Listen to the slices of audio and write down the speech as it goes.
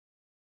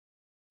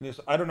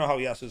I don't know how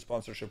Yasu's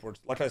sponsorship works.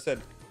 Like I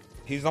said,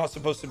 he's not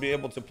supposed to be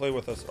able to play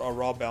with a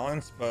raw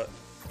balance, but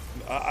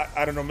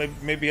I don't know.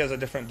 Maybe he has a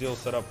different deal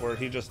set up where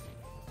he just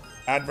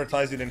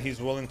advertising and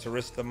he's willing to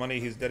risk the money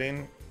he's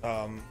getting.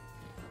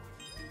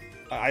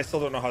 I still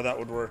don't know how that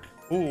would work.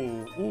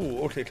 Ooh,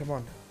 okay, come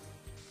on.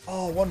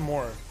 Oh, one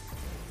more.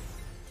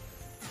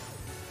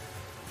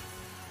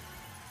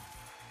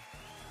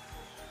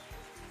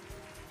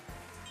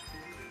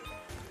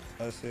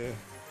 Let's see.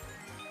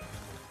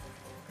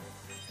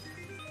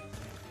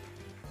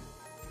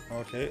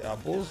 Okay,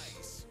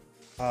 apples.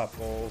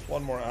 Apples.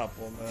 One more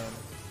apple, man.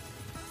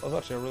 That was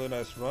actually a really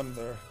nice run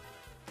there.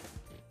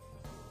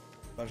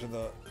 Imagine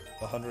the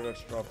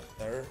 100x drop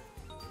there.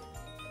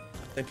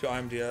 Thank you,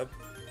 IMDb.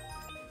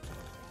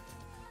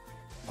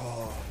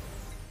 Oh.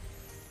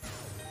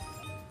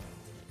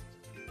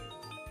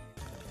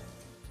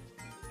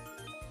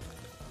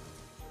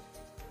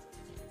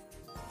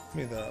 Give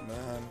me that,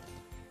 man.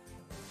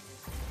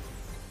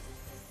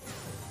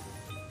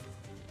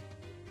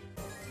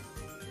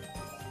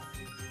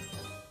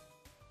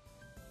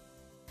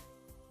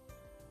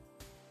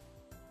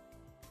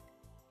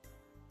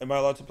 Am I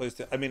allowed to play?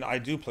 I mean, I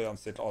do play on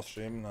stage off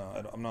stream.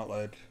 No, I'm not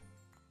like.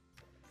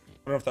 I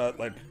don't know if that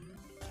like.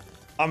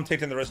 I'm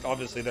taking the risk,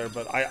 obviously there,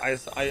 but I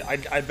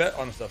bet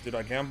on stuff, dude.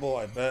 I gamble.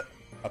 I bet.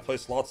 I play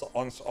slots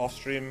on off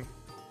stream,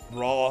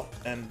 raw,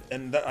 and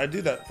that, I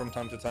do that from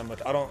time to time.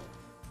 But I don't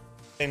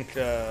think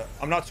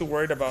I'm not too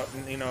worried about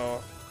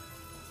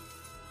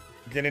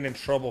getting in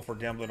trouble for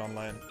gambling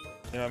online.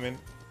 You know what I mean?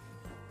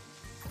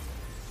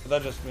 But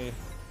that's just me.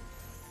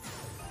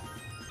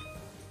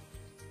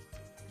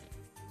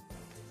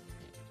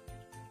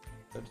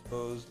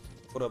 Exposed.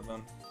 What up,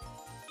 man?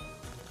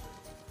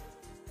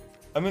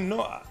 I mean,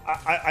 no,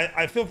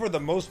 I feel for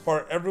the most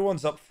part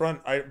everyone's up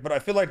front. But I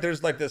feel like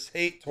there's like this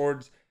hate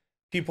towards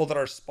people that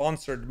are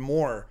sponsored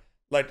more.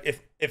 Like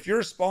if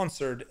you're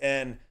sponsored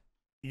and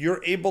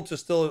you're able to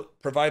still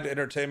provide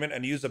entertainment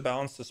and use a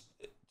balance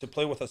to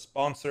play with a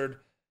sponsored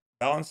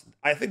balance,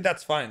 I think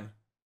that's fine.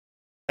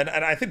 And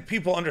I think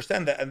people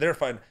understand that and they're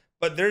fine.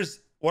 But there's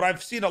what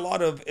I've seen a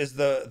lot of is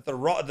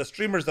the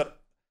streamers that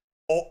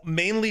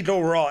mainly go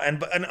raw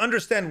and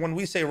understand when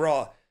we say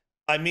raw,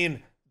 I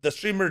mean the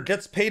streamer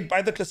gets paid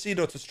by the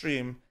casino to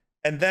stream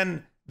and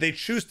then they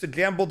choose to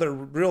gamble their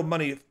real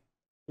money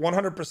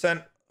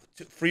 100%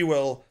 free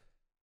will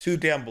to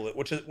gamble it,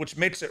 which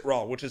makes it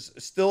raw, which is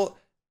still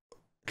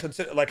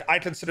like I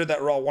consider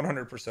that raw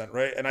 100%,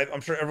 right? And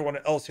I'm sure everyone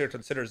else here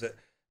considers it.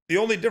 The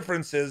only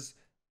difference is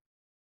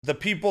the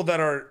people that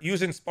are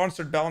using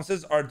sponsored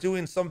balances are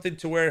doing something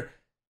to where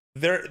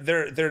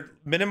they're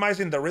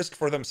minimizing the risk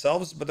for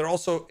themselves, but they're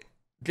also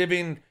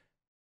giving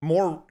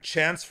more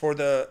chance for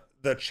the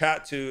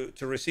chat to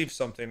receive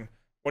something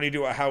when you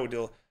do a how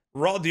deal.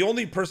 Raw, the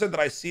only person that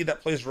I see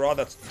that plays raw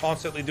that's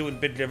constantly doing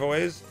big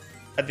giveaways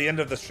at the end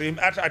of the stream.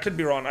 Actually, I could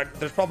be wrong.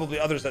 There's probably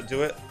others that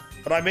do it,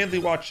 but I mainly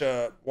watch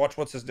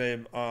what's his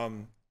name,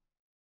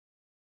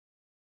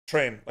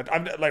 Train.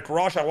 Like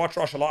Rosh. I watch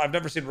Rosh a lot. I've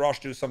never seen Rosh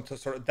do some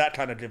sort of that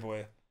kind of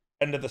giveaway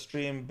end of the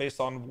stream based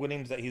on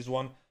winnings that he's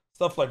won.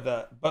 Stuff like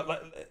that. But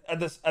like at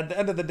the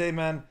end of the day,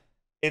 man,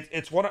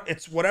 it's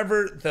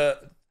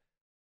whatever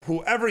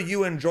whoever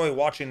you enjoy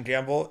watching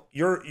gamble,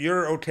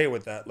 you're okay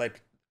with that.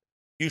 Like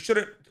you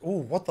shouldn't.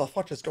 Ooh, what the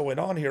fuck is going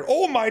on here?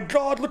 Oh my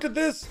god, look at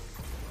this.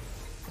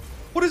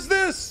 What is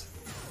this?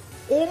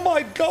 Oh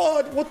my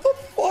god, what the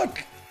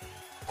fuck?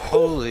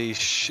 Holy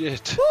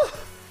shit.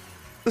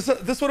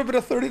 This would have been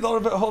a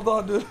 $30 bet. Hold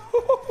on, dude.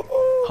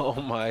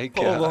 Oh my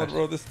god. Hold on,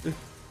 bro. This dude.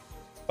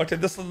 Okay,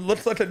 this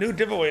looks like a new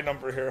giveaway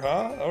number here,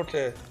 huh?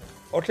 Okay.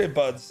 Okay,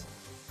 buds.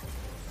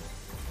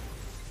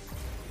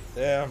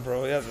 Damn,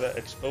 bro. Yeah, the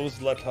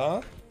exposed let,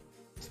 huh?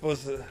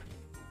 Exposed.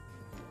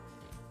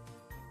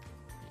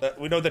 That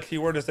we know the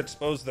keyword is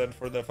exposed then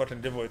for the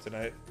fucking giveaway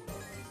tonight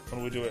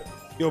when we do it.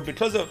 Yo,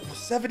 because of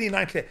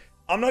 79k,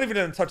 I'm not even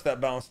gonna touch that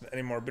balance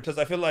anymore because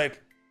I feel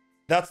like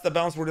that's the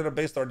balance we're gonna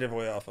base our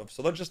giveaway off of.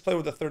 So let's just play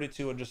with the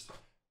 32 and just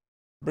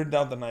bring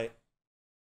down the night.